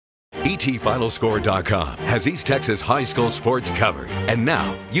ETFinalScore.com has East Texas high school sports covered. And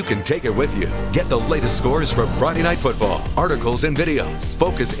now you can take it with you. Get the latest scores from Friday Night Football, articles and videos.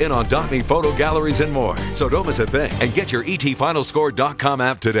 Focus in on Dotney photo galleries and more. So don't miss a thing and get your ETFinalScore.com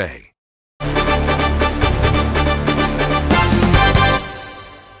app today.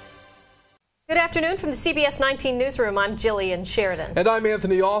 Good afternoon from the CBS 19 newsroom. I'm Jillian Sheridan. And I'm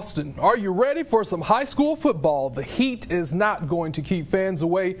Anthony Austin. Are you ready for some high school football? The heat is not going to keep fans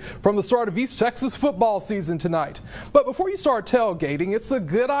away from the start of East Texas football season tonight. But before you start tailgating, it's a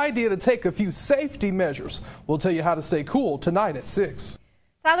good idea to take a few safety measures. We'll tell you how to stay cool tonight at 6.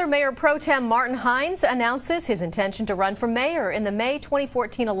 Tyler Mayor Pro Tem Martin Hines announces his intention to run for mayor in the May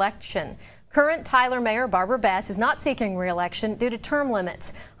 2014 election. Current Tyler Mayor Barbara Bass is not seeking re-election due to term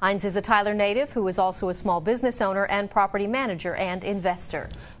limits. Hines is a Tyler native who is also a small business owner and property manager and investor.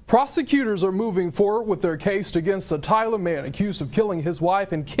 Prosecutors are moving forward with their case against a Tyler man accused of killing his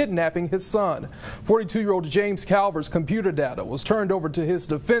wife and kidnapping his son. 42-year-old James Calvert's computer data was turned over to his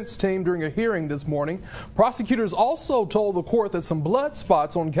defense team during a hearing this morning. Prosecutors also told the court that some blood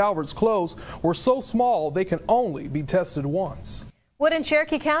spots on Calvert's clothes were so small they can only be tested once. Wood and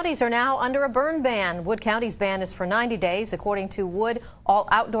Cherokee counties are now under a burn ban. Wood County's ban is for 90 days. According to Wood, all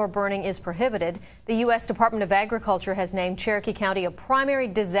outdoor burning is prohibited. The U.S. Department of Agriculture has named Cherokee County a primary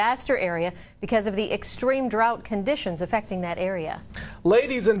disaster area because of the extreme drought conditions affecting that area.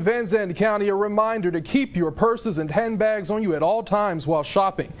 Ladies in Van Zandt County, a reminder to keep your purses and handbags on you at all times while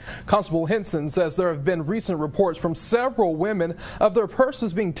shopping. Constable Henson says there have been recent reports from several women of their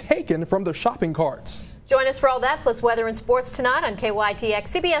purses being taken from their shopping carts. Join us for all that, plus weather and sports tonight on KYTX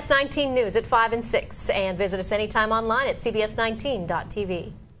CBS 19 News at 5 and 6. And visit us anytime online at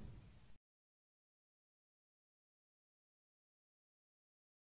cbs19.tv.